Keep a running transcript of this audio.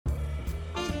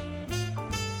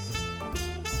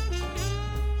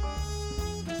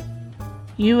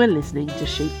You are listening to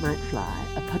Sheep Might Fly,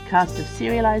 a podcast of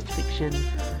serialised fiction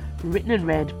written and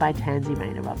read by Tansy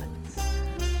Roberts.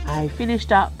 I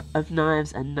finished up Of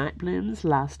Knives and Night Blooms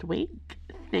last week.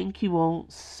 Thank you all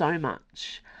so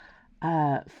much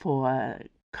for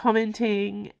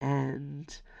commenting,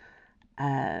 and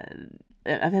I've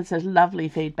had such lovely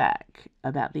feedback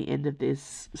about the end of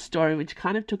this story, which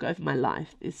kind of took over my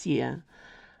life this year.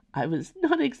 I was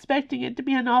not expecting it to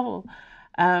be a novel.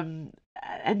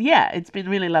 And yeah, it's been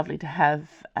really lovely to have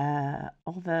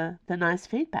all the nice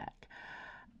feedback.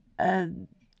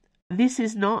 This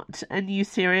is not a new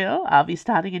serial. I'll be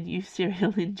starting a new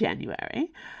serial in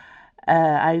January.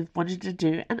 I wanted to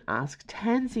do an Ask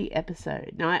Tansy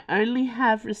episode. Now, I only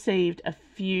have received a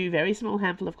few, very small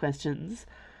handful of questions,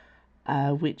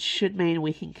 which should mean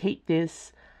we can keep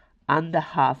this under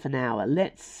half an hour.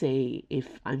 Let's see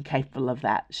if I'm capable of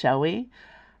that, shall we?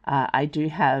 I do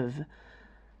have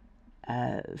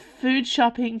food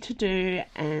shopping to do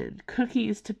and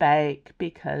cookies to bake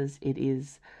because it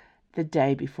is the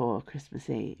day before Christmas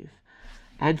Eve.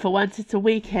 And for once it's a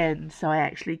weekend, so I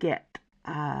actually get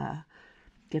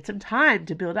some time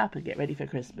to build up and get ready for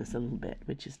Christmas a little bit,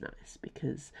 which is nice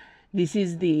because this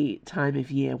is the time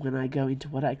of year when I go into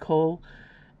what I call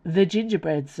the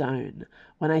gingerbread zone,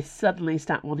 when I suddenly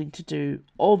start wanting to do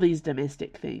all these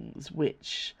domestic things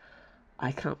which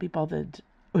I can't be bothered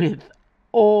with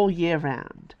all year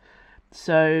round.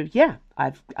 So yeah,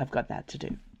 I've got that to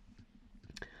do.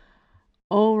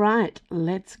 All right,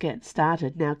 let's get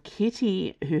started. Now,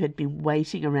 Kitty, who had been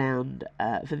waiting around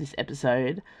for this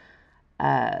episode,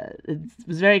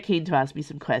 was very keen to ask me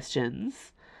some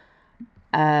questions.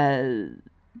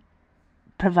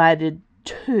 Provided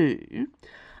two.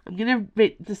 I'm going to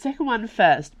read the second one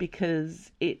first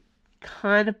because it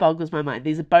kind of boggles my mind.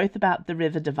 These are both about the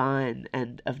River Divine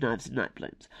and Of Knives and Night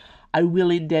Blooms. I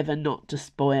will endeavour not to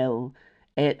spoil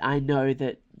it. I know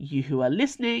that you who are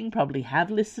listening probably have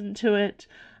listened to it.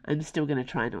 I'm still going to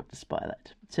try not to spoil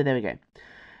it. So there we go.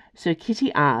 So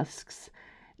Kitty asks,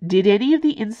 did any of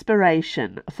the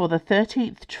inspiration for the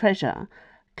 13th treasure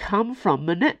come from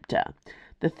Meneptah,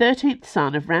 the 13th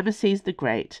son of Ramesses the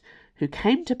Great, who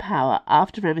came to power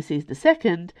after Ramesses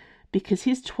II because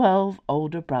his 12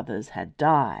 older brothers had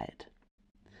died?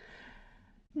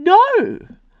 No!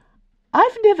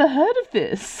 I've never heard of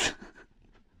this.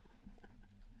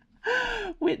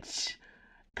 Which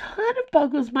kind of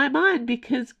boggles my mind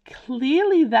because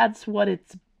clearly that's what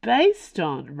it's based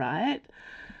on, right?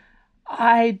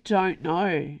 I don't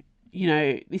know. You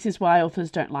know, this is why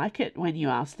authors don't like it when you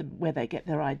ask them where they get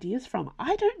their ideas from.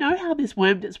 I don't know how this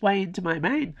wormed its way into my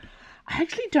brain. I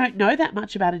actually don't know that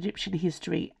much about Egyptian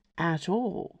history at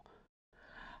all.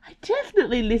 I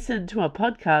definitely listened to a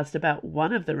podcast about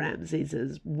one of the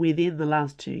Ramesses within the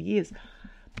last 2 years.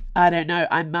 I don't know.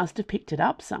 I must have picked it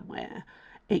up somewhere.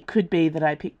 It could be that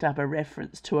I picked up a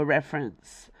reference to a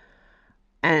reference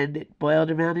and it boiled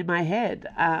around in my head.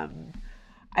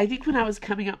 I think when I was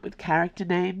coming up with character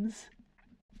names,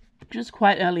 which was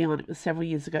quite early on, it was several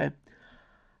years ago,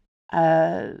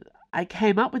 I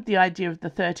came up with the idea of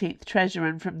the 13th treasure,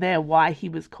 and from there why he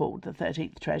was called the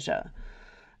 13th treasure.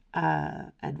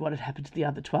 And what had happened to the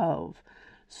other 12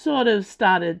 sort of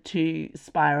started to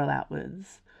spiral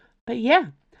outwards. But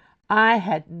yeah, I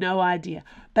had no idea.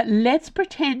 But let's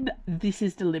pretend this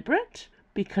is deliberate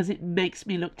because it makes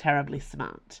me look terribly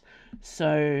smart.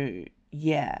 So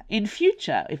yeah, in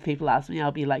future, if people ask me,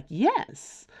 I'll be like,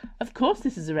 yes, of course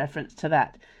this is a reference to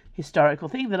that historical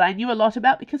thing that I knew a lot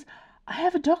about because I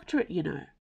have a doctorate, you know.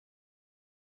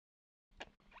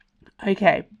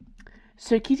 Okay.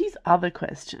 So Kitty's other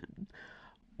question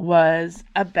was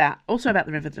also about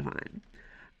the River Divine,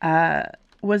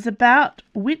 was about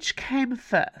which came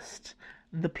first,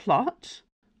 the plot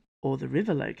or the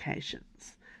river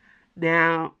locations.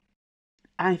 Now,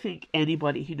 I think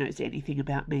anybody who knows anything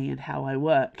about me and how I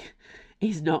work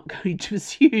is not going to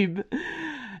assume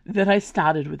that I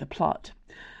started with a plot.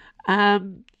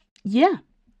 Yeah.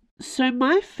 So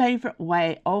my favourite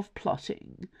way of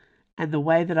plotting, and the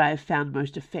way that I have found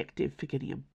most effective for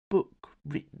getting a book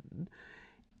written,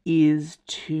 is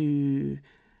to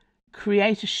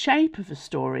create a shape of a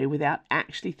story without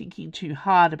actually thinking too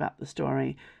hard about the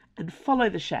story and follow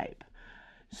the shape.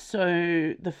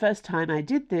 So the first time I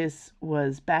did this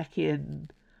was back in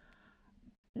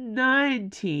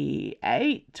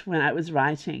 98 when I was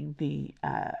writing the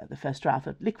first draft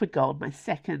of Liquid Gold, my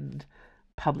second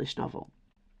published novel,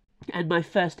 and my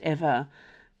first ever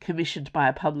commissioned by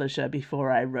a publisher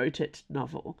before I wrote it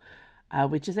novel,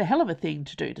 which is a hell of a thing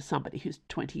to do to somebody who's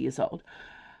 20 years old.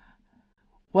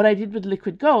 What I did with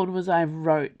Liquid Gold was I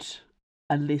wrote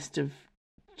a list of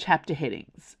chapter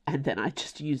headings, and then I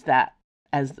just used that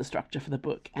as the structure for the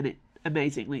book, and it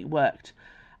amazingly worked.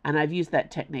 And I've used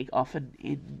that technique often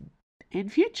in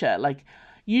future. Like,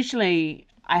 usually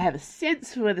I have a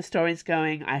sense for where the story's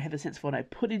going. I have a sense for what I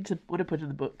want to put in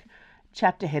the book.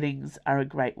 Chapter headings are a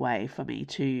great way for me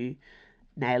to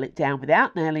nail it down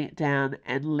without nailing it down,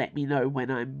 and let me know when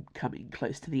I'm coming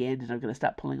close to the end and I'm going to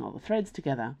start pulling all the threads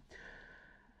together.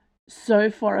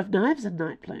 So for Of Knives and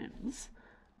Night Plumes,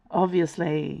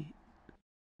 obviously.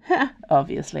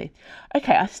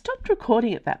 Okay, I stopped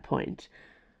recording at that point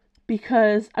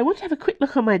because I want to have a quick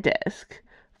look on my desk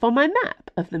for my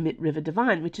map of the Mid River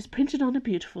Divine, which is printed on a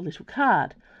beautiful little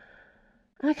card.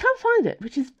 And I can't find it,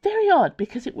 which is very odd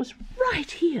because it was right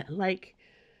here, like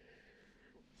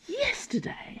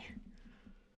yesterday.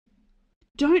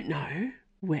 Don't know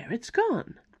where it's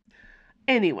gone.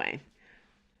 Anyway,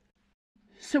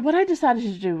 so what I decided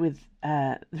to do with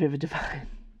the River Divine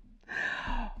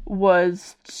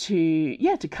was to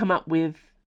come up with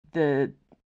the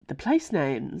place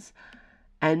names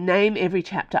and name every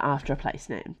chapter after a place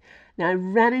name. Now, I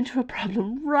ran into a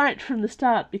problem right from the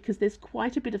start because there's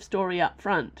quite a bit of story up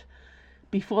front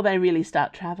before they really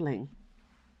start travelling.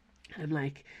 I'm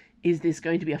like, is this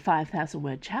going to be a 5,000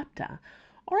 word chapter?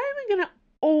 Or am I going to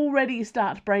already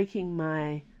start breaking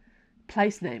my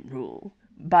place name rule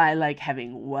by like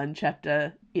having one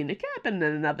chapter in a cabin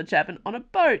and another chapter on a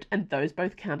boat, and those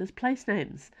both count as place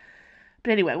names?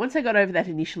 But anyway, once I got over that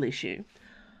initial issue,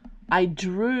 I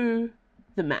drew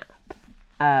the map.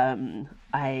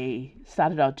 I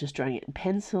started out just drawing it in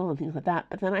pencil and things like that,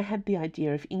 but then I had the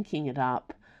idea of inking it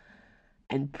up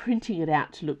and printing it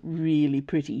out to look really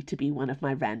pretty, to be one of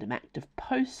my random act of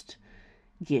post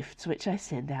gifts, which I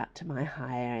send out to my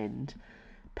higher-end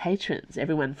patrons.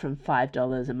 Everyone from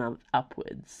 $5 a month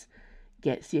upwards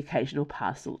gets the occasional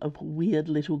parcel of weird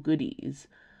little goodies,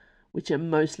 which are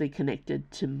mostly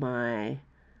connected to my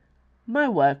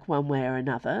work one way or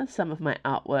another, some of my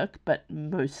artwork, but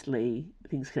mostly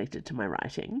things connected to my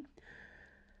writing.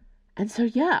 And so,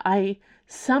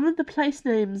 some of the place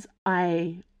names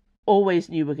I always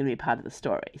knew were going to be part of the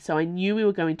story. So I knew we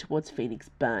were going towards Phoenix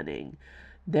Burning.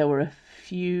 There were a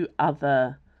few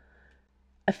other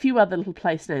little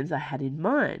place names I had in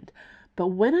mind. But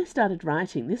when I started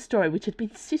writing this story, which had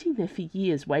been sitting there for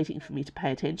years waiting for me to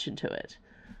pay attention to it,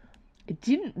 I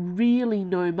didn't really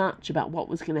know much about what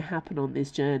was going to happen on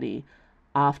this journey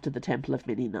after the Temple of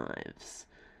Many Knives.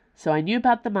 So I knew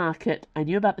about the market, I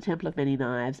knew about the Temple of Many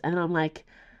Knives, and I'm like,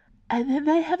 and then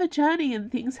they have a journey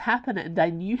and things happen, and I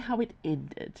knew how it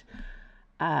ended.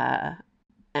 And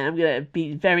I'm going to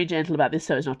be very gentle about this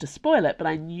so as not to spoil it, but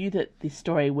I knew that this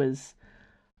story was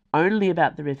only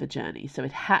about the river journey, so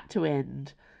it had to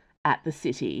end at the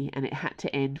city, and it had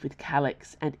to end with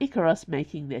Calix and Icaros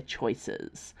making their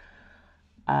choices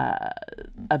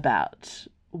about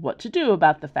what to do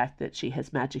about the fact that she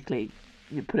has magically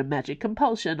put a magic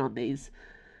compulsion on these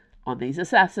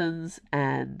assassins,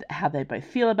 and how they both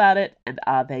feel about it, and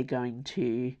are they going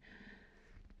to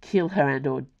kill her and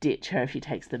or ditch her if she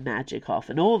takes the magic off,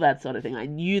 and all that sort of thing. I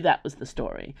knew that was the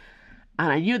story,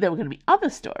 and I knew there were going to be other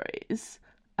stories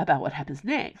about what happens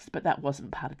next, but that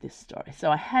wasn't part of this story.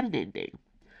 So I had an ending.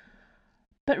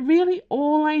 But really,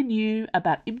 all I knew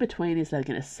about in between is they're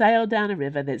going to sail down a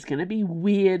river, there's going to be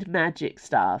weird magic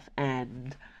stuff,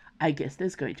 and I guess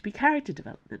there's going to be character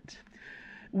development.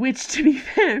 Which, to be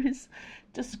fair,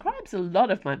 describes a lot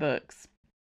of my books.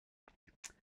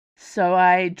 So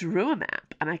I drew a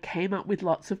map, and I came up with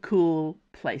lots of cool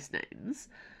place names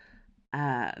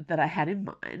that I had in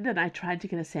mind, and I tried to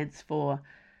get a sense for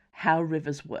how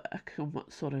rivers work and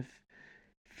what sort of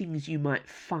things you might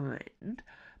find.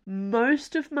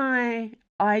 Most of my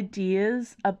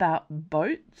ideas about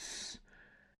boats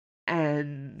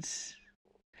and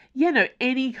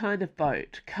any kind of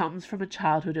boat comes from a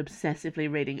childhood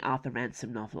obsessively reading Arthur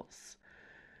Ransom novels.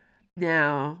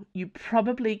 Now, you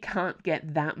probably can't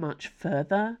get that much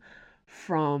further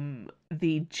from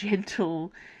the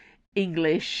gentle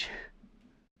English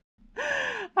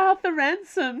Arthur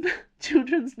Ransom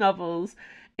children's novels,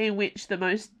 in which the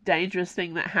most dangerous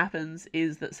thing that happens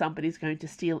is that somebody's going to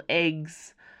steal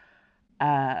eggs,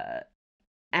 and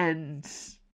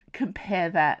compare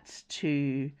that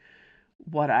to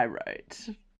what I wrote.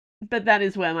 But that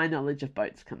is where my knowledge of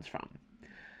boats comes from.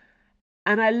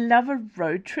 And I love a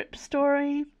road trip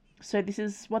story. So this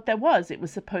is what there was. It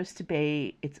was supposed to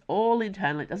be, it's all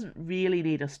internal. It doesn't really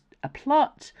need a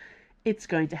plot. It's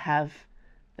going to have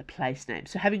the place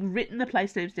names. So having written the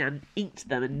place names down, inked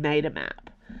them and made a map,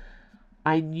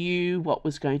 I knew what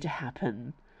was going to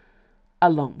happen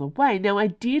along the way. Now, I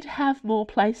did have more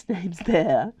place names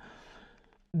there,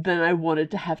 then I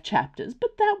wanted to have chapters,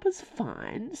 but that was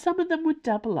fine. Some of them would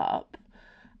double up,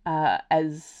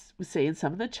 as we see in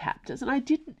some of the chapters,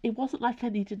 and it wasn't like I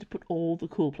needed to put all the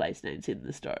cool place names in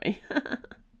the story.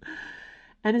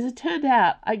 And as it turned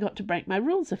out, I got to break my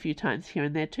rules a few times here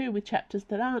and there too, with chapters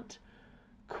that aren't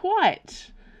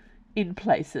quite in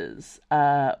places,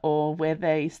 or where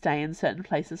they stay in certain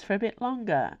places for a bit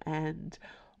longer. And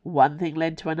one thing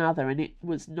led to another, and it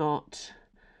was not...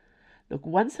 Look,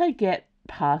 once I get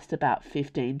past about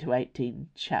 15 to 18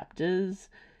 chapters,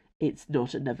 it's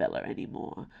not a novella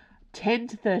anymore. 10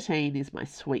 to 13 is my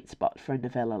sweet spot for a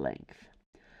novella length.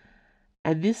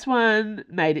 And this one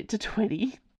made it to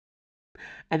 20.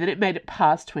 And then it made it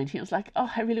past 20. I was like,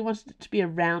 oh, I really wanted it to be a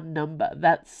round number.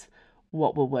 That's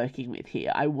what we're working with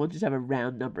here. I wanted to have a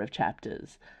round number of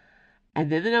chapters.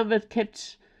 And then the number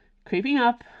kept creeping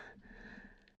up.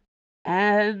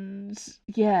 And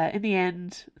yeah, in the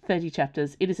end, 30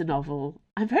 chapters. It is a novel.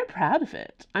 I'm very proud of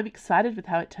it. I'm excited with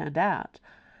how it turned out.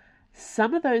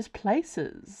 Some of those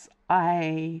places,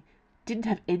 I didn't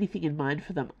have anything in mind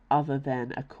for them other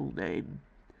than a cool name.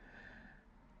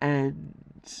 And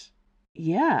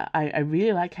yeah, I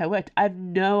really like how it worked. I have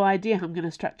no idea how I'm going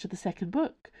to structure the second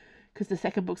book, because the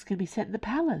second book's going to be set in the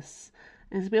palace.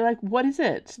 And it's be like, what is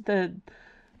it?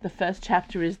 The first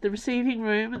chapter is the receiving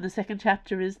room, and the second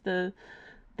chapter is the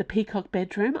peacock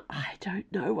bedroom. I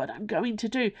don't know what I'm going to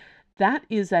do. That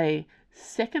is a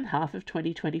second half of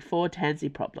 2024 Tansy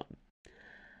problem.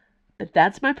 But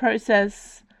that's my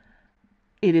process.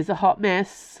 It is a hot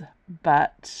mess,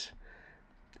 but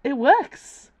it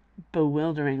works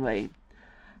bewilderingly.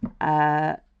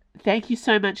 Thank you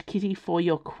so much, Kitty, for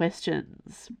your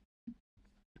questions.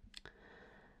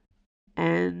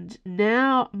 And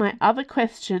now my other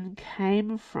question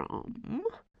came from...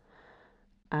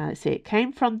 it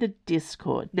came from the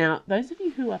Discord. Now, those of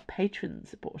you who are Patreon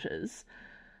supporters,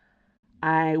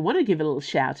 I want to give a little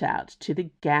shout out to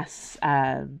the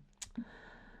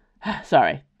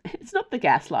sorry, it's not the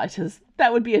Gaslighters.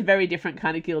 That would be a very different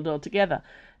kind of guild altogether.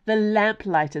 The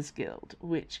Lamplighters Guild,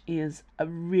 which is a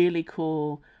really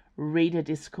cool reader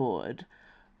Discord,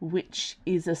 which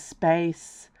is a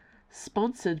space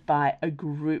sponsored by a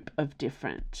group of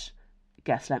different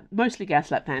mostly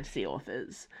Gaslamp fantasy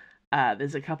authors.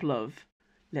 There's a couple of,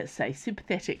 let's say,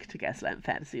 sympathetic to Gaslamp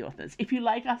fantasy authors. If you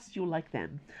like us, you'll like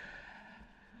them.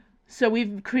 So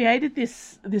we've created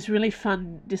this really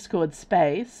fun Discord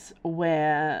space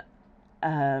where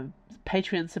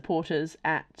Patreon supporters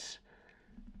at,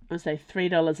 let's say,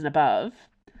 $3 and above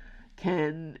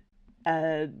can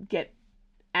get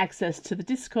access to the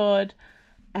Discord,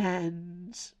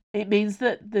 and it means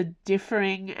that the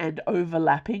differing and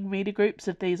overlapping reader groups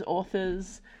of these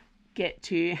authors get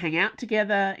to hang out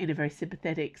together in a very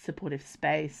sympathetic, supportive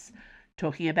space,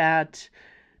 talking about,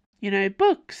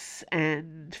 books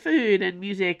and food and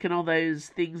music and all those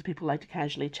things people like to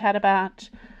casually chat about.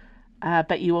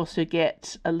 But you also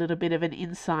get a little bit of an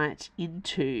insight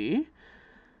into,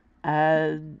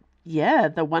 the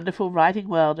wonderful writing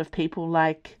world of people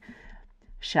like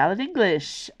Charlotte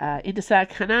English, Indisar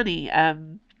Kanani,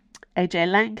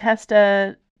 AJ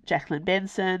Lancaster, Jacqueline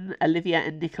Benson, Olivia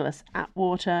and Nicholas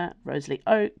Atwater, Rosalie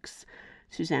Oakes,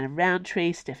 Susanna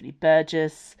Roundtree, Stephanie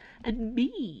Burgess, and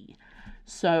me.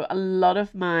 So a lot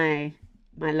of my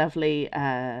lovely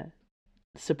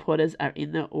supporters are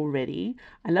in there already.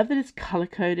 I love that it's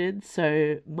color-coded,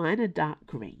 so mine are dark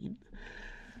green.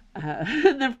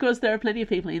 And of course, there are plenty of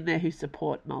people in there who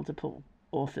support multiple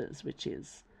authors, which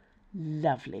is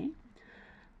lovely.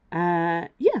 So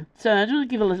I just want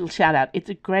to give a little shout out. It's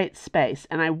a great space,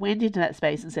 and I went into that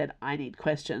space and said, I need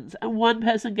questions. And one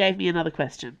person gave me another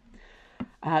question.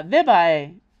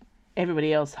 Thereby,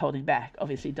 everybody else holding back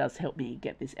obviously does help me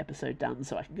get this episode done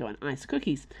so I can go and ice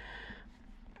cookies.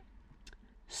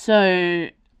 So,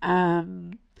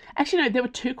 actually, no, there were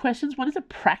two questions. One is a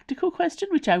practical question,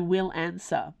 which I will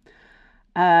answer.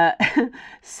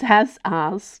 Saz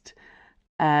asked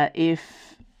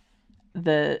if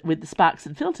with the Sparks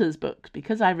and Filters book,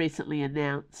 because I recently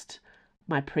announced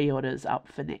my pre-orders up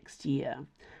for next year,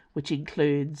 which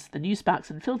includes the new Sparks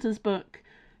and Filters book,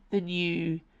 the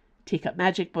new Teacup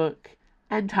Magic book,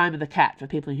 and Time of the Cat for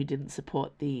people who didn't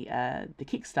support the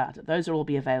Kickstarter. Those will all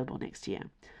be available next year.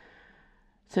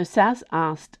 So Saz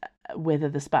asked whether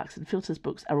the Sparks and Filters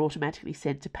books are automatically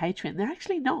sent to Patreon. They're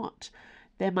actually not.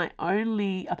 They're my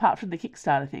only, apart from the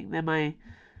Kickstarter thing, they're my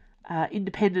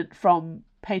independent from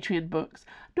Patreon books.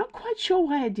 Not quite sure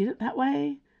why I did it that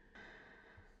way.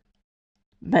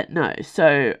 But no,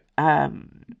 so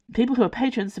people who are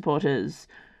Patreon supporters,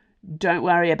 don't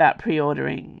worry about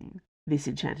pre-ordering This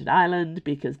Enchanted Island,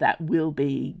 because that will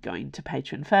be going to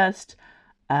Patreon first.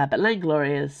 But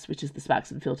Langorious, which is the Sparks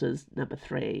and Filters number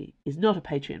 3, is not a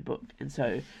Patreon book, and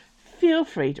so feel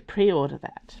free to pre-order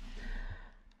that.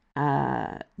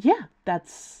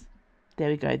 There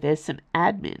we go. There's some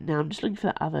admin. Now I'm just looking for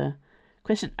the other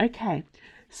question. Okay,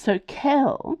 so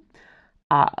Kel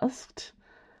asked,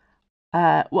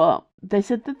 they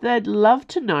said that they'd love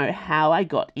to know how I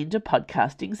got into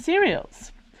podcasting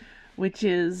serials, which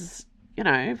is,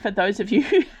 for those of you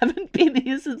who haven't been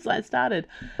here since I started,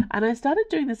 and I started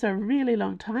doing this a really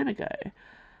long time ago.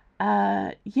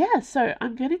 So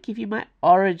I'm going to give you my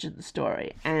origin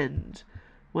story, and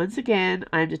once again,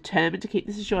 I'm determined to keep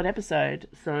this a short episode,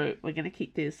 so we're going to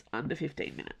keep this under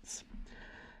 15 minutes.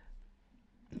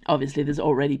 Obviously, there's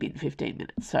already been 15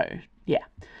 minutes, so yeah.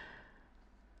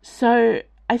 So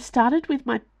I started with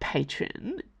my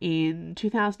Patreon in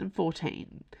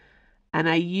 2014, and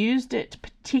I used it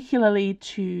particularly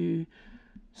to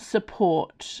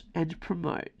support and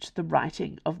promote the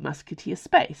writing of Musketeer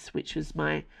Space, which was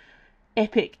my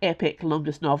epic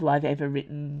longest novel I've ever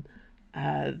written.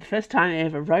 The first time I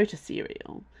ever wrote a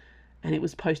serial, and it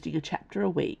was posting a chapter a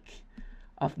week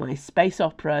of my space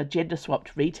opera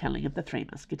gender-swapped retelling of The Three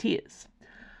Musketeers.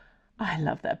 I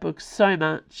love that book so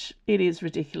much. It is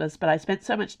ridiculous, but I spent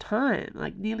so much time,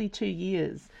 like nearly 2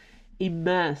 years,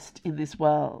 immersed in this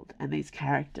world and these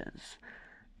characters.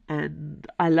 And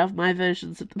I love my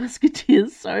versions of the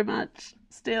Musketeers so much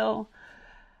still.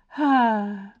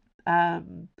 I'm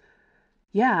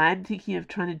thinking of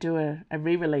trying to do a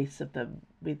re-release of them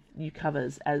with new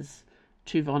covers as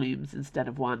 2 volumes instead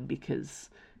of 1, because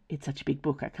it's such a big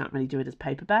book. I can't really do it as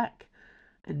paperback.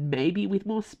 And maybe with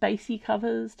more spacey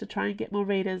covers to try and get more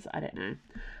readers. I don't know.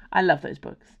 I love those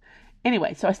books.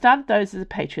 Anyway, so I started those as a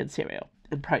Patreon serial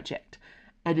and project.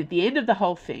 And at the end of the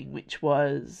whole thing, which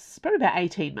was probably about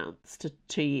 18 months to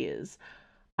 2 years,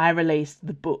 I released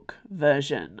the book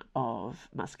version of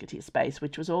Musketeer Space,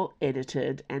 which was all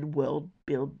edited and world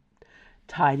build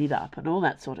tidied up and all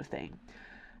that sort of thing.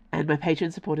 And my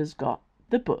Patreon supporters got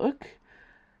the book.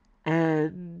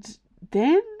 And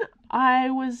then I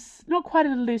was not quite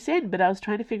at a loose end, but I was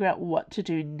trying to figure out what to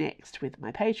do next with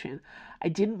my Patreon. I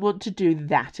didn't want to do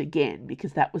that again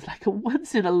because that was like a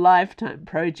once-in-a-lifetime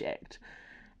project.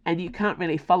 And you can't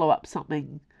really follow up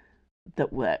something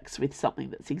that works with something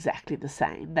that's exactly the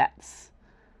same. That's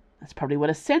probably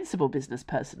what a sensible business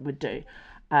person would do.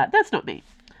 That's not me.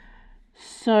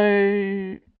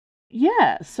 So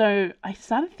I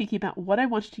started thinking about what I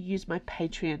wanted to use my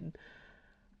Patreon.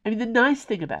 I mean, the nice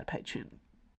thing about Patreon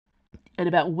and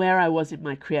about where I was in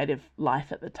my creative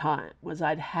life at the time was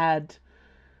I'd had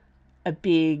a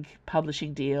big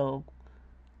publishing deal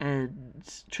and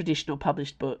traditional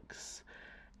published books.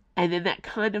 And then that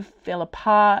kind of fell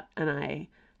apart, and I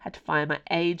had to fire my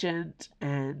agent,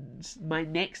 and my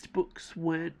next books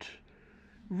weren't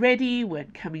ready,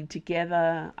 weren't coming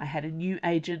together. I had a new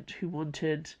agent who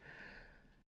wanted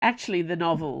actually the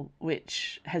novel,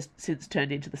 which has since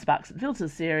turned into the Sparks and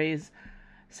Filters series.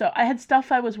 So I had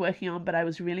stuff I was working on, but I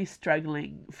was really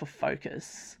struggling for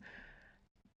focus.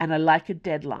 And I like a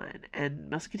deadline. And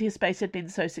Musketeer Space had been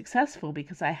so successful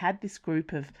because I had this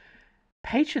group of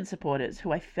Patreon supporters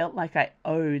who I felt like I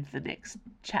owed the next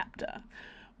chapter,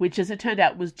 which as it turned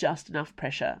out was just enough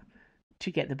pressure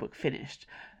to get the book finished.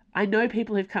 I know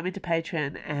people who've come into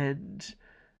Patreon and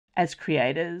as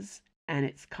creators, and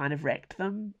it's kind of wrecked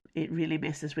them. It really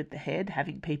messes with the head,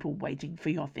 having people waiting for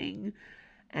your thing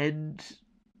and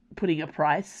putting a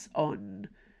price on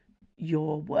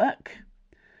your work,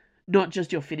 not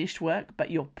just your finished work,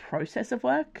 but your process of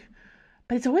work.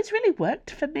 But it's always really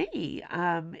worked for me.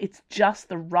 It's just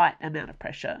the right amount of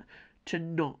pressure to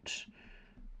not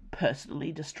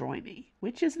personally destroy me,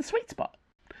 which is the sweet spot.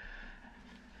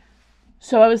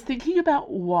 So I was thinking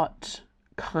about what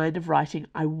kind of writing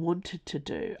I wanted to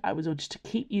do. I wanted to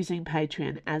keep using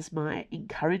Patreon as my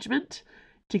encouragement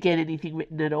to get anything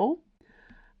written at all,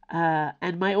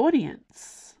 and my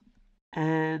audience.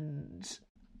 And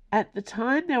at the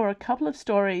time, there were a couple of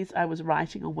stories I was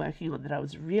writing or working on that I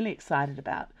was really excited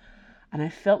about. And I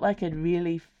felt like I'd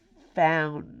really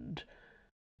found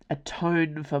a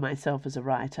tone for myself as a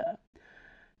writer.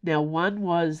 Now, one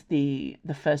was the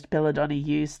first Belladonna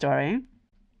You story,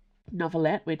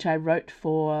 novelette, which I wrote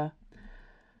for,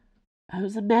 it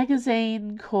was a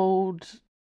magazine called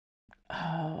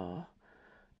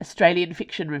Australian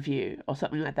Fiction Review or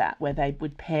something like that, where they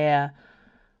would pair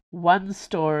one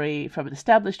story from an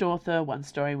established author, one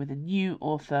story with a new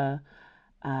author,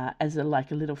 as a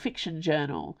little fiction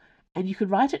journal, and you could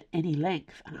write at any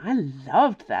length. And I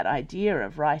loved that idea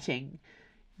of writing,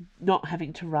 not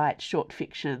having to write short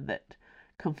fiction that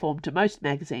conformed to most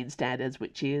magazine standards,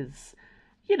 which is,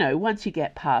 once you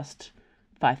get past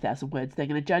 5,000 words, they're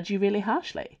going to judge you really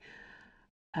harshly.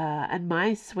 And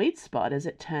my sweet spot, as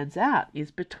it turns out,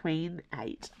 is between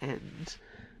 8 and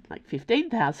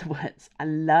 15,000 words. I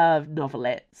love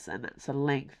novelettes and that sort of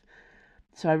length.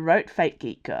 So I wrote Fate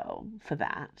Geek Girl for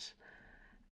that.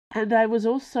 And I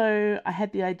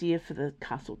had the idea for the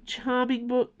Castle Charming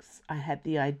books. I had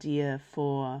the idea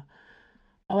for,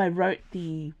 I wrote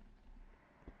the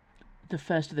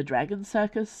first of the Dragon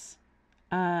Circus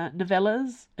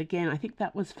novellas. Again, I think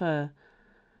that was for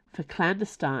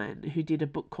Clandestine, who did a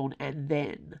book called And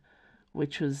Then,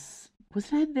 which was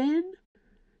it And Then?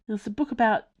 It was a book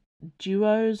about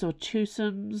duos or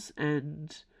twosomes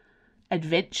and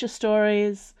adventure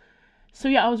stories. So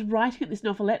yeah, I was writing at this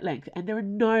novelette length, and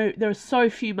there are so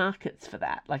few markets for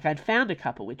that. I'd found a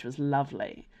couple, which was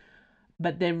lovely,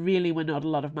 but there really were not a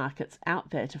lot of markets out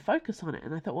there to focus on it.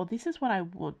 And I thought, well, this is what I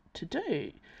want to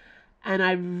do. And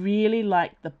I really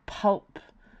like the pulp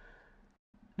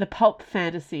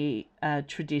fantasy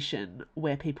tradition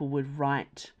where people would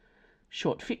write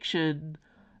short fiction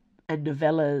and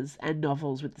novellas and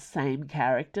novels with the same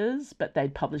characters, but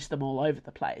they'd publish them all over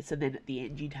the place. And then at the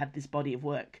end, you'd have this body of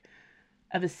work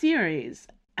of a series.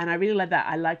 And I really like that.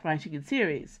 I like writing in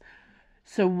series.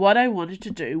 So what I wanted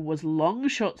to do was long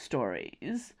short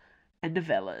stories and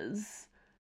novellas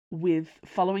with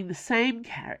following the same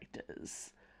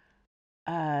characters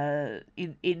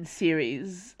in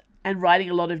series, and writing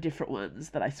a lot of different ones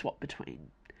that I swap between,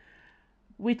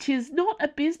 which is not a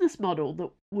business model that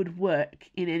would work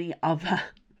in any other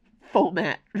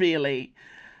format, really.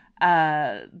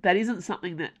 That isn't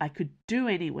something that I could do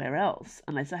anywhere else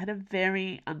unless I had a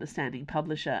very understanding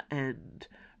publisher and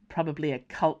probably a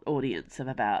cult audience of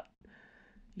about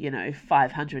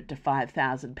 500 to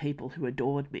 5,000 people who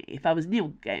adored me. If I was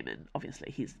Neil Gaiman,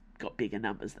 obviously he's got bigger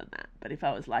numbers than that, but if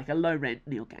I was a low rent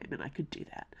Neil Gaiman, I could do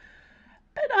that.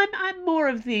 But I'm more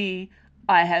of the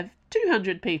I have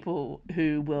 200 people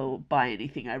who will buy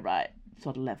anything I write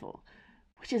sort of level,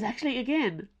 which is actually,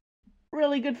 again,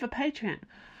 really good for Patreon.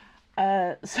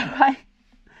 So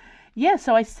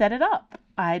I set it up.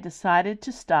 I decided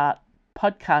to start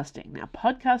podcasting. Now,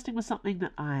 podcasting was something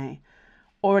that I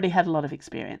already had a lot of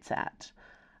experience at.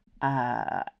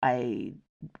 I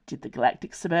did the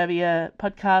Galactic Suburbia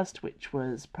podcast, which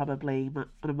was probably one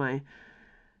of my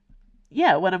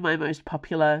most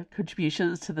popular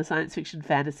contributions to the science fiction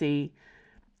fantasy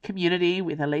community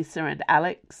with Elisa and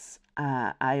Alex.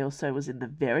 I also was in the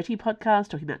Verity podcast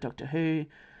talking about Doctor Who.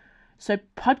 So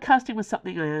podcasting was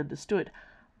something I understood.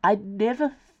 I'd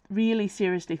never really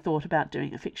seriously thought about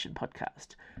doing a fiction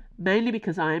podcast, mainly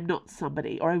because I am not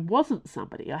somebody, or I wasn't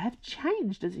somebody. I have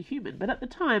changed as a human, but at the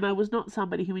time I was not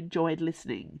somebody who enjoyed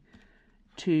listening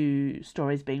to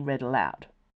stories being read aloud.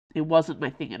 It wasn't my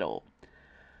thing at all.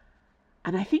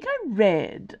 And I think I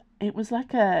read, it was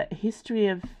like a history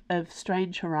of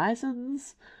Strange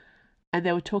Horizons, and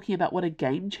they were talking about what a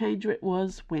game changer it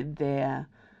was when their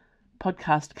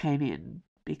podcast came in,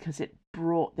 because it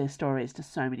brought their stories to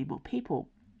so many more people.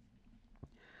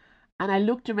 And I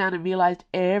looked around and realised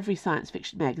every science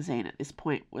fiction magazine at this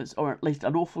point was, or at least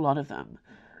an awful lot of them,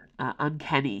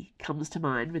 Uncanny comes to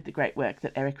mind with the great work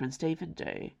that Erica and Stephen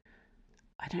do.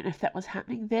 I don't know if that was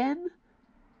happening then.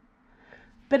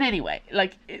 But anyway,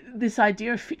 this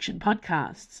idea of fiction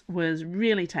podcasts was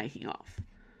really taking off.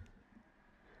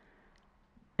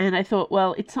 And I thought,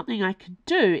 well, it's something I could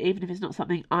do, even if it's not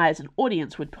something I as an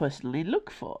audience would personally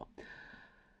look for.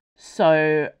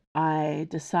 So I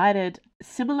decided,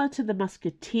 similar to the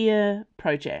Musketeer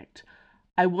project,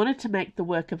 I wanted to make the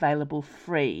work available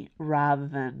free rather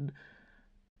than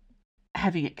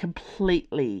having it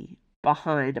completely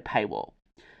behind a paywall.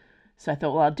 So I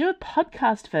thought, well, I'll do a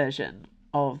podcast version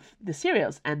of the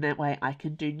serials, and that way I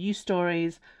can do new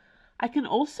stories. I can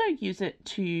also use it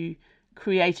to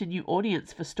create a new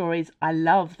audience for stories I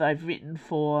love that I've written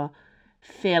for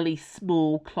fairly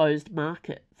small closed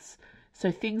markets. So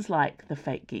things like the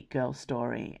Fate Geek Girl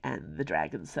story and the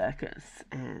Dragon Circus,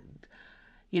 and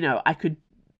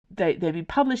they've been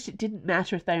published. It didn't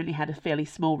matter if they only had a fairly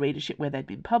small readership where they'd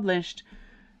been published,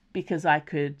 because I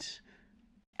could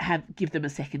give them a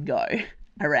second go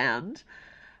around.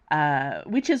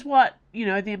 Which is what,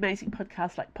 the amazing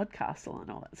podcasts like Podcastle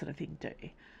and all that sort of thing do.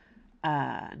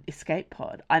 Escape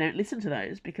Pod. I don't listen to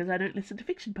those because I don't listen to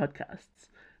fiction podcasts.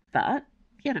 But,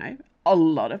 a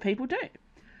lot of people do.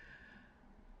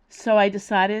 So I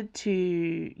decided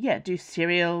to, do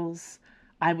serials.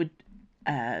 I would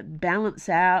balance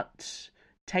out,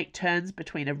 take turns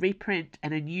between a reprint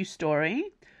and a new story,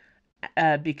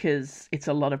 because it's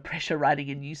a lot of pressure writing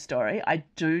a new story. I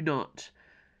do not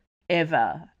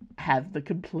ever have the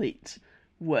complete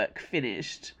work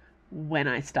finished when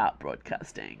I start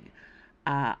broadcasting.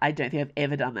 I don't think I've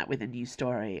ever done that with a new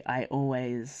story.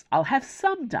 I'll have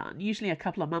some done, usually a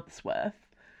couple of months worth,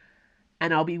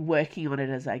 and I'll be working on it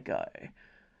as I go.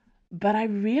 But I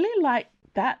really like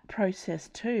that process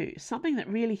too. Something that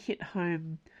really hit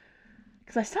home,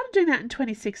 because I started doing that in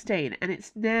 2016 and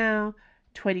it's now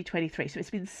 2023. So it's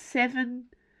been 7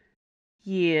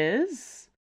 years.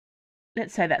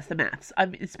 Let's say that's the maths.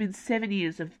 It's been 7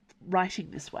 years of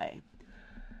writing this way.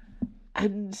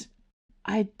 And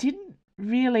I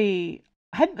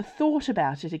hadn't thought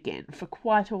about it again for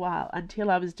quite a while until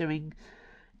I was doing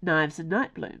Knives and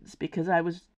Night Blooms, because I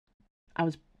was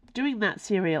doing that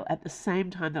serial at the same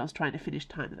time that I was trying to finish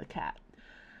Time of the Cat.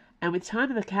 And with Time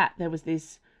of the Cat, there was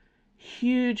this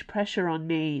huge pressure on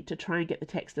me to try and get the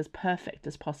text as perfect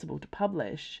as possible to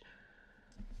publish.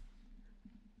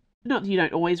 Not that you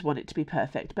don't always want it to be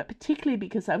perfect, but particularly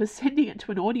because I was sending it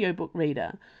to an audiobook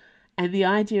reader, and the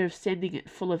idea of sending it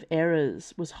full of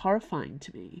errors was horrifying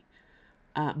to me.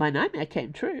 My nightmare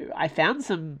came true. I found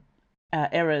some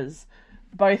errors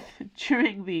both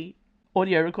during the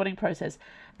audio recording process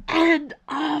and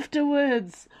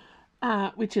afterwards,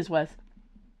 which is worse.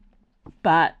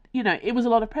 But, it was a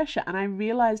lot of pressure, and I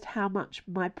realized how much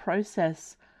my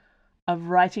process of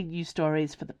writing new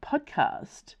stories for the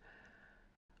podcast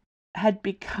had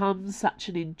become such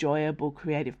an enjoyable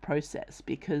creative process,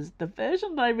 because the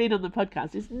version that I read on the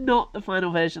podcast is not the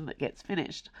final version that gets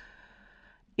finished.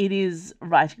 It is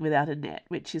writing without a net,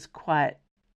 which is quite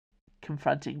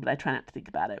confronting, but I try not to think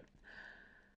about it.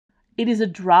 It is a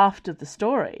draft of the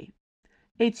story.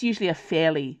 It's usually a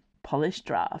fairly polished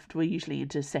draft. We're usually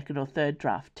into second or third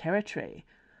draft territory.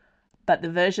 But the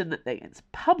version that gets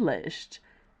published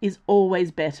is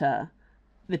always better.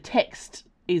 The text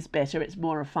is better. It's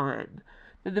more refined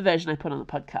than the version I put on the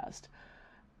podcast.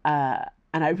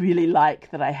 And I really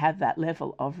like that I have that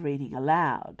level of reading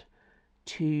aloud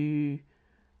to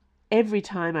every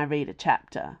time I read a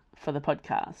chapter for the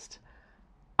podcast,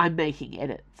 I'm making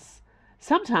edits.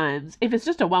 Sometimes, if it's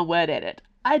just a one-word edit,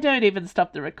 I don't even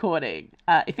stop the recording.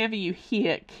 If ever you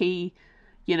hear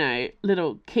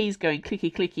little keys going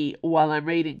clicky-clicky while I'm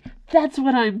reading, that's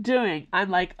what I'm doing. I'm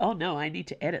like, oh no, I need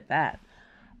to edit that.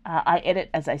 I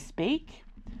edit as I speak.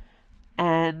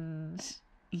 And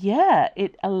yeah,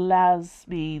 it allows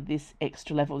me this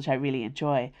extra level, which I really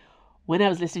enjoy. When I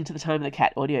was listening to the Time of the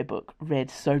Cat audiobook,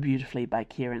 read so beautifully by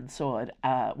Kieran Sword,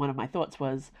 one of my thoughts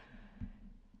was,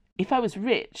 if I was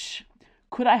rich,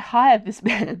 could I hire this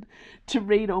man to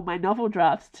read all my novel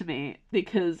drafts to me?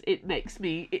 Because it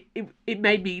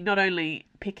made me not only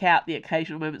pick out the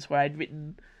occasional moments where I'd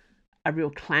written a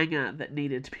real clanger that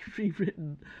needed to be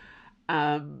rewritten,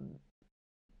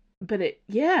 but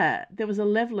there was a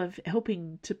level of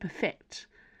helping to perfect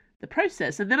the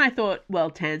process. And then I thought,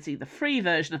 well, Tansy, the free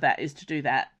version of that is to do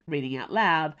that reading out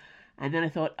loud. And then I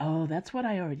thought, oh, that's what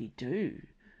I already do.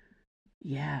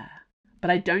 Yeah.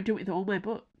 But I don't do it with all my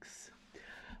books,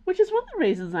 which is one of the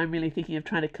reasons I'm really thinking of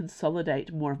trying to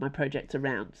consolidate more of my projects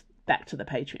around back to the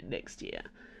Patreon next year.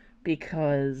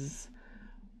 Because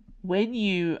when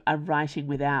you are writing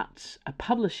without a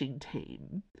publishing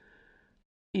team,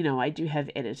 I do have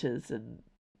editors and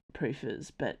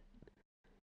proofers, but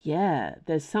yeah,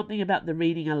 there's something about the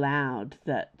reading aloud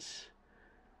that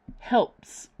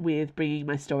helps with bringing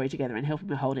my story together and helping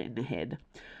me hold it in the head.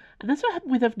 And that's what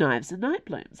happened with Of Knives and Night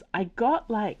Blooms. I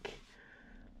got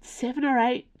 7 or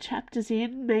 8 chapters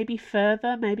in, maybe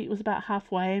further, maybe it was about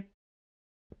halfway.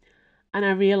 And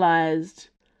I realized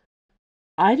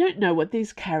I don't know what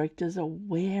these characters are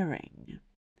wearing.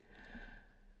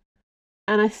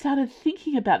 And I started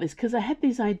thinking about this because I had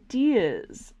these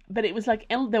ideas, but it was like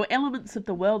there were elements of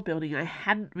the world building I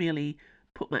hadn't really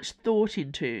put much thought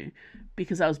into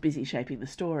because I was busy shaping the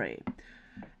story.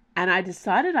 And I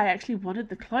decided I actually wanted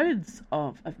the clothes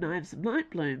of Knives and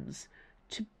Night Blooms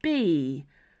to be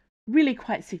really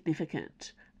quite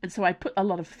significant. And so I put a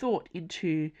lot of thought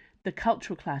into the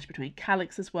cultural clash between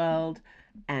Calix's world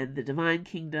and the Divine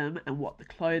Kingdom and what the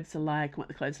clothes are like and what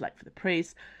the clothes are like for the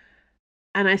priests.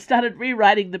 And I started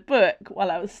rewriting the book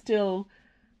while I was still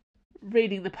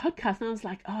reading the podcast. And I was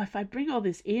like, oh, if I bring all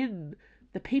this in,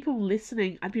 the people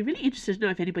listening, I'd be really interested to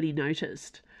know if anybody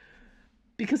noticed.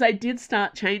 Because I did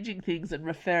start changing things and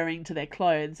referring to their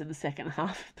clothes in the second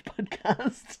half of the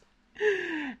podcast.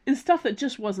 It's stuff that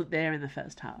just wasn't there in the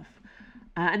first half.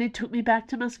 And it took me back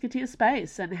to Musketeer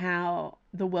Space and how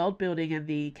the world building and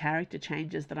the character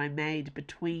changes that I made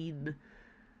between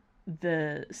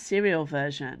the serial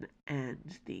version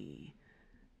and the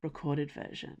recorded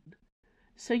version.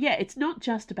 So yeah, it's not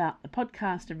just about the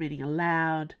podcast and reading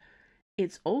aloud.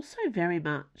 It's also very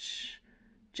much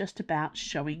just about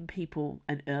showing people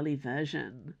an early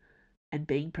version and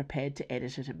being prepared to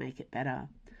edit it and make it better.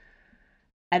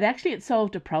 And actually it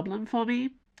solved a problem for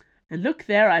me. And look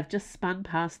there, I've just spun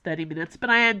past 30 minutes, but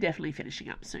I am definitely finishing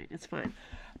up soon. It's fine.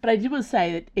 But I did want to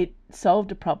say that it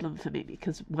solved a problem for me,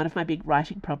 because one of my big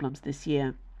writing problems this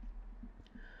year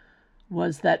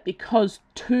was that because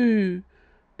 2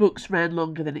 books ran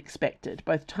longer than expected,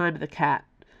 both Time of the Cat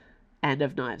and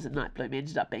Of Knives and Night Bloom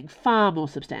ended up being far more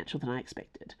substantial than I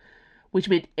expected, which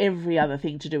meant every other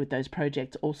thing to do with those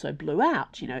projects also blew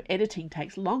out. You know, editing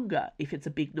takes longer if it's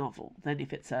a big novel than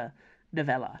if it's a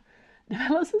novella.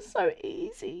 Novellas are so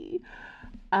easy.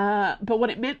 But what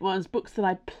it meant was books that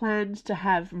I planned to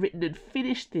have written and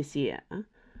finished this year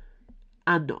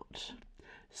are not.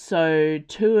 So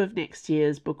 2 of next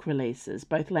year's book releases,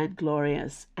 both Land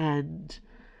Glorious and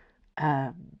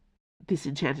This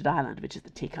Enchanted Island, which is the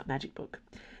Teacup Magic book,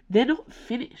 they're not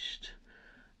finished.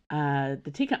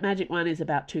 The Teacup Magic one is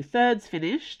about 2/3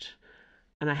 finished,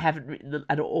 and I haven't written them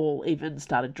at all, even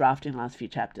started drafting the last few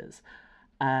chapters.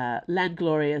 Land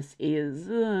Glorious is,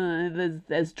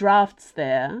 there's drafts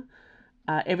there.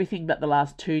 Everything but the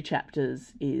last 2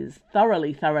 chapters is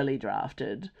thoroughly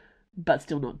drafted, but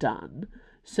still not done.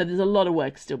 So there's a lot of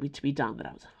work still to be done that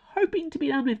I was hoping to be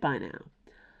done with by now.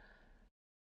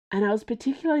 And I was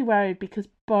particularly worried because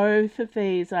both of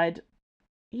these the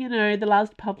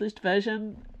last published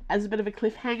version as a bit of a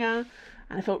cliffhanger,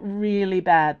 and I felt really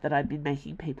bad that I'd been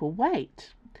making people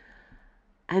wait.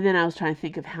 And then I was trying to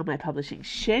think of how my publishing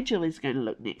schedule is going to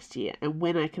look next year and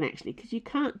when I can actually, because you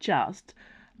can't just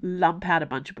lump out a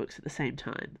bunch of books at the same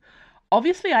time.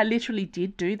 Obviously, I literally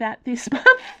did do that this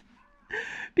month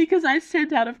because I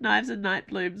sent out Of Knives and Night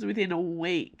Blooms within a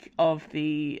week of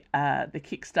the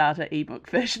Kickstarter ebook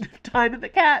version of Time of the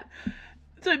Cat.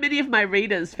 So many of my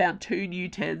readers found 2 new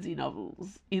Tansy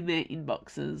novels in their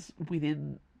inboxes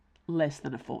within less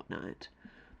than a fortnight.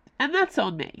 And that's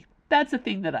on me. That's a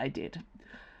thing that I did.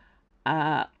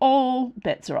 All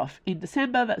bets are off in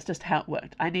December. That's just how it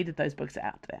worked. I needed those books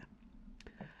out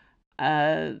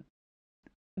there.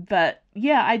 But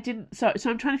yeah, I didn't. So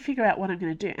I'm trying to figure out what I'm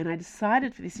going to do. And I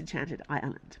decided for This Enchanted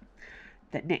Island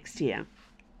that next year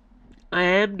I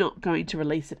am not going to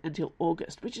release it until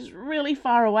August, which is really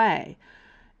far away.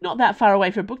 Not that far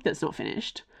away for a book that's not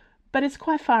finished, but it's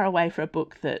quite far away for a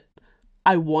book that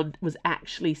I was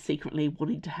actually secretly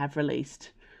wanting to have released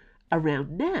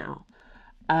around now.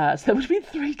 So there would have been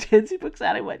 3 Tansy books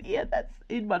out in 1 year. That's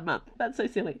in 1 month. That's so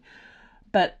silly.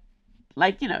 But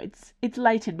it's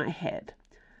late in my head.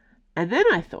 And then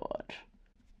I thought,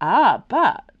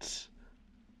 but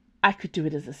I could do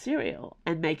it as a serial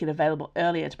and make it available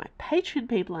earlier to my Patreon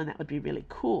people, and that would be really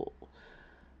cool.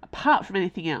 Apart from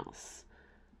anything else,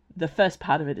 the first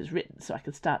part of it is written, so I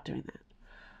could start doing that.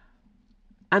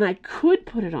 And I could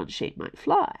put it on Sheep Might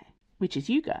Fly, which is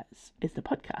you guys, is the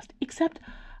podcast, except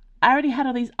I already had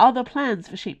all these other plans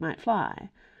for Sheep Might Fly.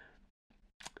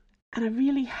 And I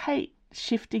really hate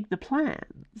shifting the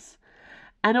plans.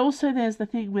 And also there's the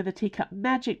thing with the Teacup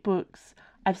Magic books.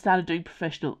 I've started doing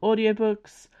professional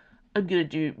audiobooks. I'm going to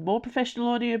do more professional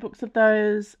audiobooks of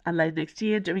those. And later next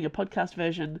year, doing a podcast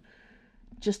version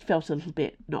just felt a little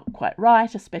bit not quite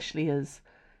right, especially as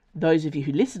those of you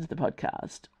who listen to the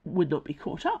podcast would not be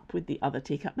caught up with the other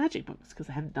Teacup Magic books because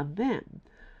I haven't done them.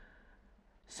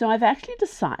 So I've actually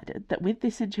decided that with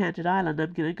This Enchanted Island,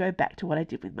 I'm going to go back to what I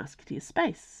did with Musketeer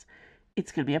Space.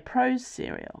 It's going to be a prose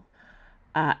serial.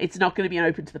 It's not going to be an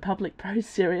open to the public prose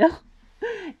serial.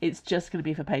 It's just going to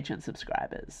be for Patreon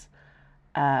subscribers.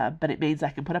 But it means I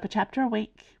can put up a chapter a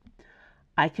week.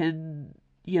 I can,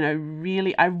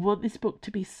 really, I want this book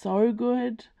to be so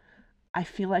good. I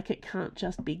feel like it can't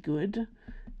just be good.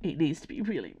 It needs to be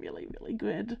really, really, really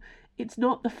good. It's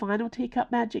not the final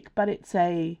Teacup Magic, but it's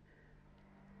a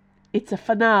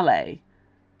finale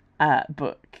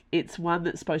book. It's one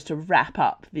that's supposed to wrap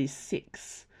up these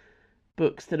 6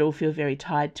 books that all feel very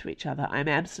tied to each other. I'm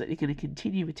absolutely going to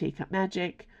continue with Teacup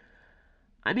Magic.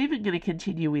 I'm even going to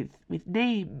continue with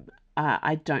Neem.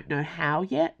 I don't know how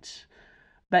yet,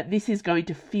 but this is going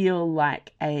to feel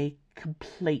like a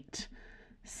complete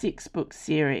 6-book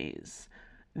series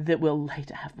that will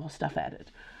later have more stuff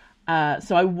added.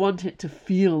 So I want it to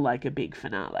feel like a big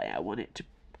finale. I want it to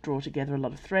draw together a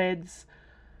lot of threads.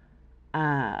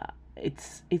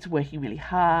 It's working really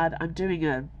hard. I'm doing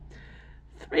a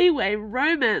 3-way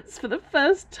romance for the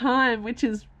first time, which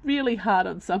is really hard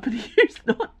on somebody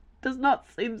who does not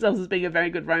see themselves as being a very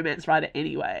good romance writer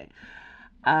anyway.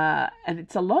 And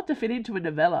it's a lot to fit into a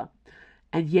novella.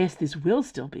 And yes, this will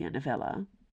still be a novella.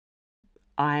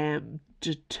 I am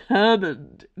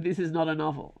determined this is not a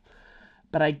novel.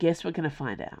 But I guess we're going to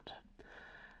find out.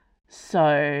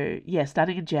 So, yeah,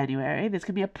 starting in January, there's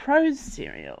going to be a prose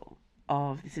serial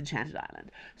of this Enchanted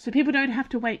Island. So people don't have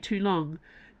to wait too long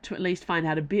to at least find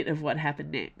out a bit of what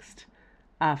happened next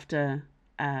after.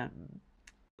 Uh,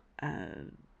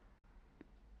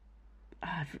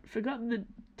 I've forgotten the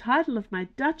title of my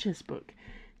Duchess book.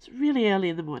 It's really early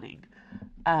in the morning.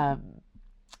 Have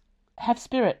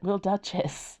Spirit, Will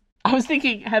Duchess. I was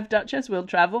thinking, Have Duchess, Will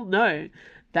Travel. No,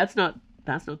 that's not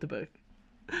the book.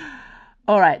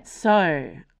 All right,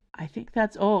 so I think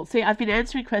that's all. See, I've been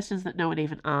answering questions that no one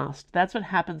even asked. That's what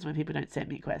happens when people don't send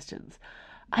me questions.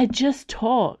 I just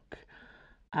talk.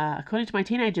 According to my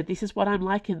teenager, this is what I'm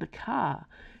like in the car.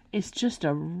 It's just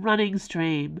a running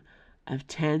stream of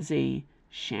Tansy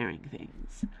sharing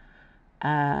things.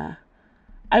 I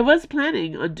was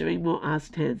planning on doing more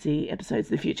Ask Tansy episodes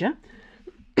in the future.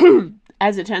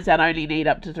 As it turns out, I only need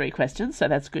up to 3 questions, so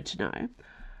that's good to know.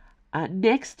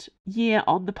 Next year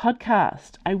on the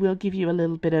podcast, I will give you a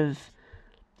little bit of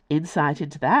insight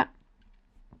into that.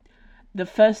 The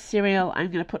first serial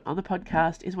I'm going to put on the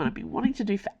podcast is one I've been wanting to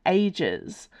do for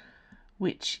ages,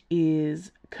 which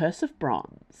is Curse of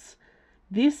Bronze.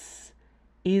 This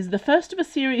is the first of a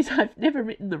series I've never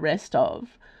written the rest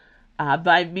of, but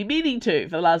I've been meaning to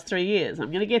for the last 3 years.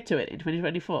 I'm going to get to it in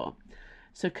 2024.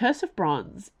 So Curse of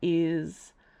Bronze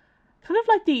is kind of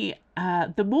like the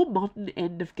more modern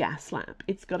end of Gaslamp.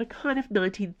 It's got a kind of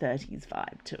 1930s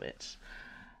vibe to it,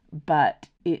 but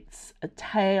it's a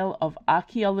tale of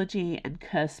archaeology and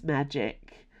curse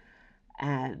magic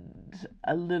and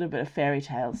a little bit of fairy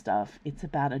tale stuff. It's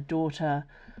about a daughter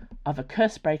of a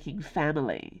curse-breaking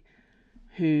family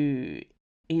who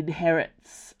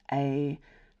inherits a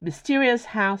mysterious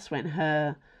house when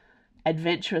her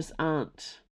adventurous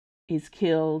aunt is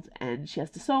killed, and she has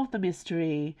to solve the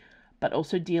mystery, but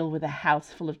also deal with a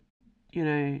house full of,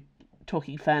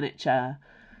 talking furniture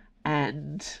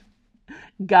and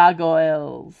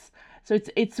gargoyles. So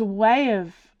it's a way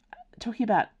of talking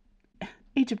about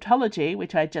Egyptology,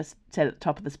 which I just said at the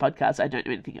top of this podcast I don't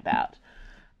know anything about,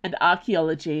 and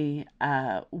archaeology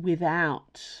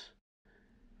without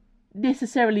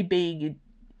necessarily being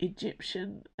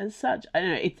Egyptian as such. I don't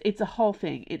know. It's a whole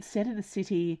thing. It's set in a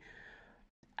city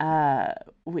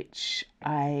which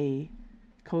I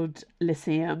called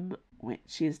Lyceum,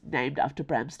 which is named after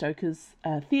Bram Stoker's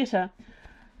theatre,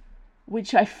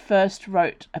 which I first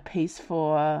wrote a piece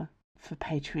for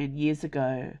Patreon years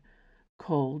ago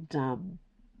called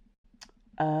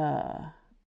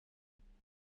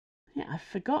I've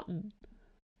forgotten.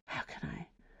 How can I?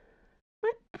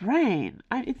 My brain.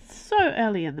 It's so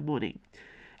early in the morning.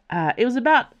 It was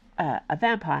about a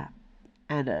vampire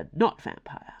and a not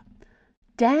vampire.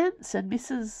 Dance and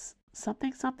Mrs.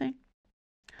 something something.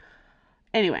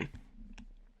 Anyway.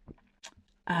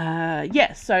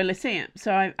 So Lyceum.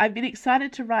 So I've been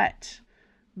excited to write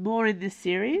more in this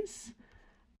series.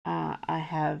 I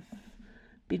have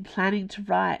been planning to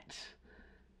write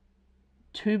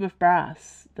Tomb of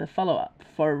Brass, the follow-up,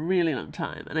 for a really long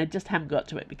time, and I just haven't got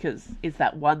to it because it's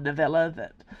that one novella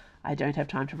that I don't have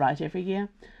time to write every year.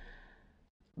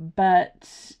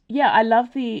 But yeah, I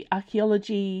love the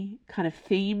archaeology kind of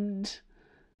themed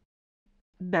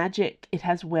magic. It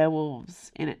has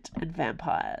werewolves in it and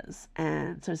vampires,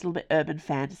 and so it's a little bit urban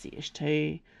fantasy-ish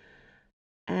too.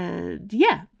 And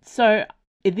yeah, so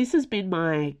this has been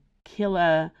my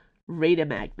killer reader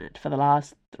magnet for the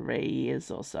last 3 years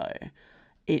or so.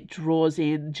 It draws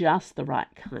in just the right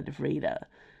kind of reader,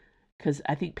 because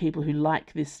I think people who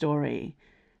like this story,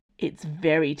 it's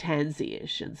very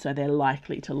Tansy-ish, and so they're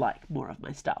likely to like more of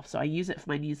my stuff. So I use it for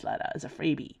my newsletter as a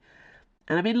freebie.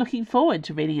 And I've been looking forward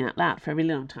to reading it out loud for a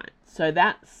really long time. So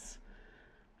that's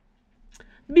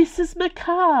Mrs.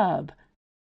 Macabre.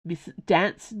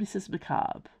 Dance and Mrs.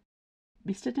 Macabre.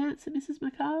 Mr. Dance and Mrs.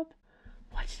 Macabre?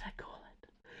 What did I call it?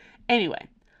 Anyway,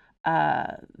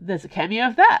 there's a cameo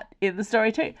of that in the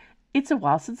story too. It's a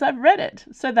while since I've read it,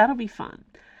 so that'll be fun.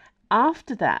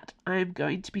 After that, I'm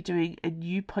going to be doing a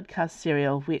new podcast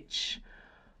serial, which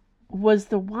was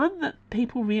the one that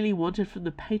people really wanted from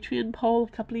the Patreon poll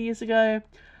a couple of years ago.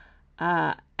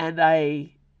 And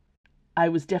I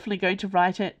was definitely going to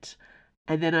write it,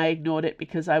 and then I ignored it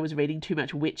because I was reading too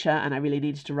much Witcher, and I really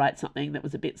needed to write something that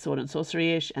was a bit sword and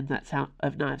sorcery-ish, and that's how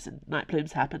Of Knives and Night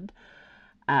Plumes happened.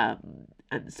 And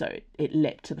so it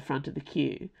leapt to the front of the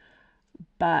queue.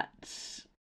 But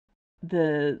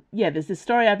there's this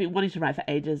story I've been wanting to write for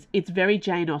ages. It's very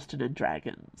Jane Austen and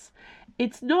dragons.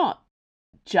 It's not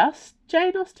just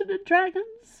Jane Austen and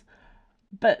dragons,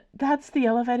 but that's the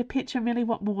elevator pitch, and really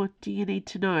what more do you need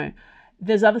to know?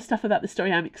 There's other stuff about the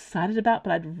story I'm excited about,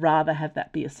 but I'd rather have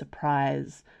that be a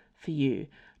surprise for you,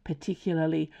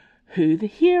 particularly who the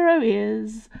hero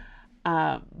is.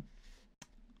 But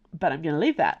I'm going to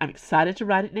leave that. I'm excited to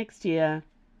write it next year.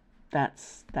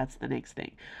 That's the next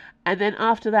thing. And then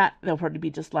after that, there'll probably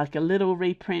be just like a little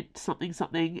reprint,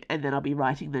 something, and then I'll be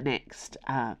writing the next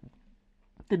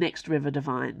River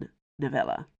Divine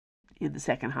novella in the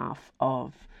second half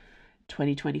of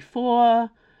 2024,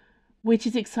 which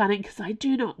is exciting because I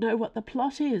do not know what the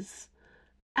plot is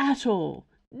at all.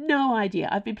 No idea.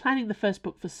 I've been planning the first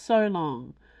book for so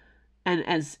long, and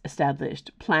as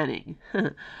established, planning.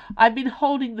 I've been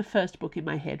holding the first book in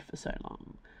my head for so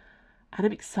long. And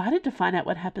I'm excited to find out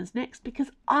what happens next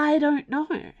because I don't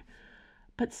know.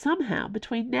 But somehow,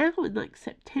 between now and like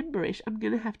September-ish, I'm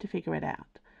going to have to figure it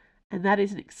out. And that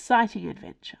is an exciting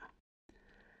adventure.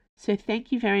 So thank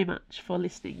you very much for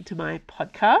listening to my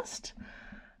podcast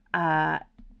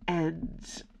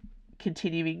and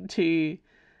continuing to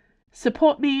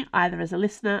support me either as a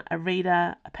listener, a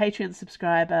reader, a Patreon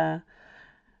subscriber,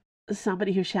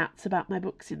 somebody who shouts about my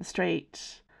books in the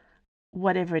street,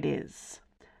 whatever it is.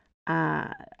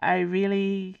 I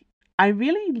really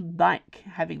like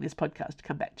having this podcast to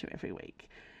come back to every week.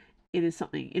 It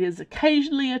is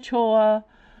occasionally a chore,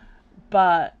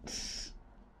 but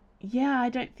yeah, I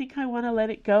don't think I want to let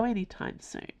it go anytime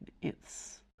soon.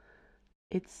 It's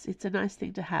a nice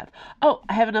thing to have. Oh,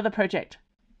 I have another project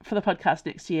for the podcast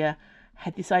next year. I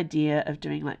had this idea of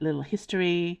doing like little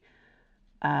history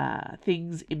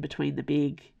things in between the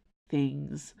big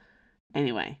things.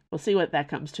 Anyway, we'll see what that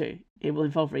comes to. It will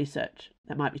involve research.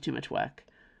 That might be too much work,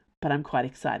 but I'm quite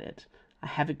excited. I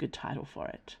have a good title for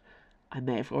it. I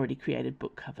may have already created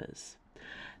book covers.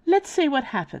 Let's see what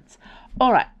happens.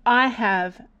 All right, I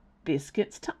have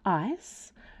biscuits to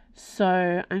ice.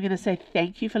 So I'm going to say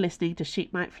thank you for listening to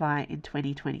Sheep Might Fly in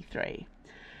 2023.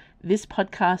 This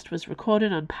podcast was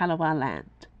recorded on Palawa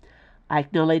land. I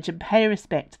acknowledge and pay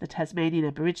respect to the Tasmanian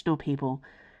Aboriginal people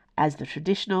as the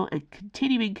traditional and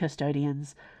continuing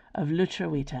custodians of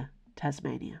Lutruwita,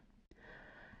 Tasmania.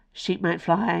 Sheep Might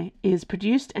Fly is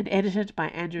produced and edited by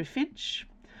Andrew Finch.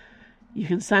 You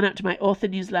can sign up to my author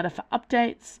newsletter for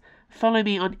updates. Follow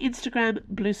me on Instagram,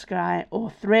 Blue Sky, or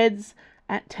Threads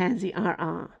at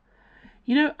TansyRR.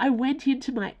 You know, I went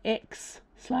into my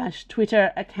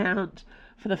X/Twitter account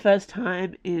for the first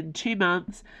time in 2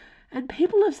 months, and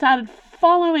people have started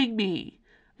following me.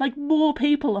 Like, more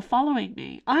people are following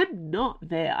me. I'm not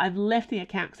there. I've left the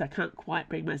account because I can't quite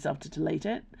bring myself to delete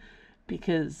it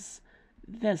because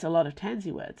there's a lot of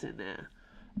Tansy words in there.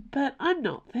 But I'm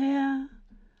not there.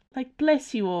 Like,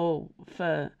 bless you all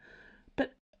for...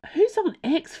 But who's on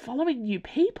X following new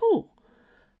people?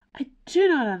 I do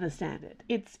not understand it.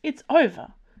 It's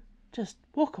over. Just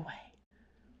walk away.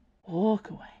 Walk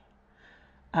away.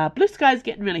 Blue Sky's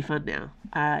getting really fun now.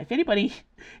 If anybody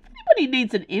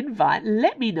needs an invite,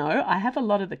 let me know. I have a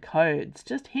lot of the codes.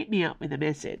 Just hit me up with a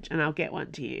message and I'll get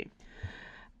one to you.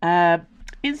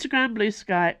 Instagram, Blue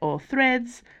Sky, or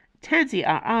Threads,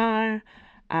 TansyRR.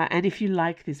 And if you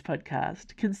like this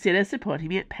podcast, consider supporting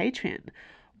me at Patreon,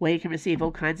 where you can receive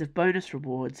all kinds of bonus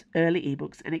rewards, early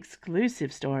ebooks, and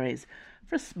exclusive stories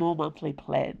for a small monthly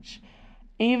pledge.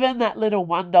 Even that little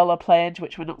 $1 pledge,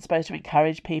 which we're not supposed to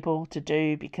encourage people to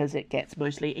do because it gets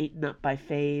mostly eaten up by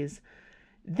fees,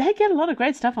 they get a lot of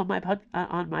great stuff on my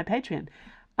Patreon.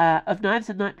 Of Knives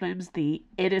and Night Blooms, the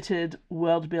edited,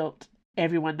 world-built,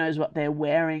 everyone knows what they're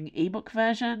wearing ebook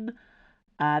version,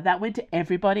 that went to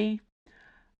everybody.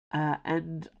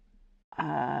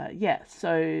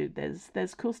 So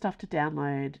there's cool stuff to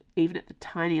download, even at the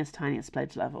tiniest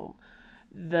pledge level.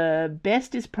 The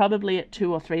best is probably at $2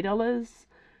 or $3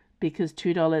 because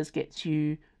 $2 gets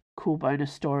you cool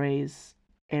bonus stories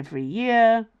every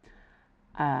year.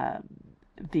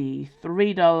 The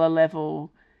 $3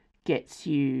 level gets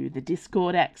you the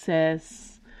Discord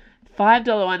access.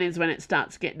 $5 one is when it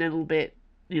starts getting a little bit,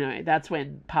 that's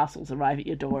when parcels arrive at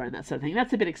your door and that sort of thing.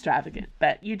 That's a bit extravagant,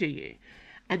 but you do you.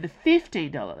 And the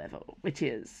 $15 level, which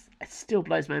is, it still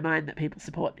blows my mind that people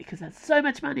support because that's so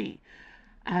much money.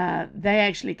 They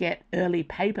actually get early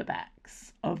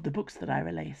paperbacks of the books that I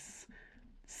release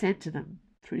sent to them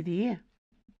through the year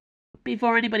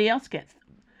before anybody else gets them.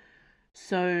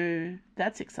 So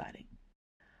that's exciting.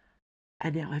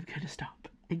 And now I'm going to stop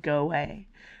and go away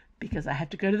because I have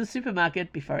to go to the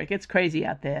supermarket before it gets crazy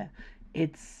out there.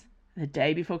 It's the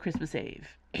day before Christmas Eve.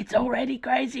 It's already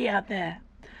crazy out there.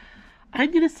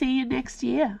 I'm going to see you next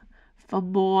year for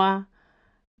more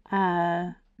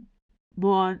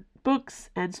books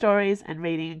and stories and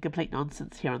reading and complete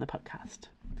nonsense here on the podcast.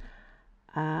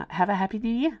 Have a happy new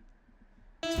year.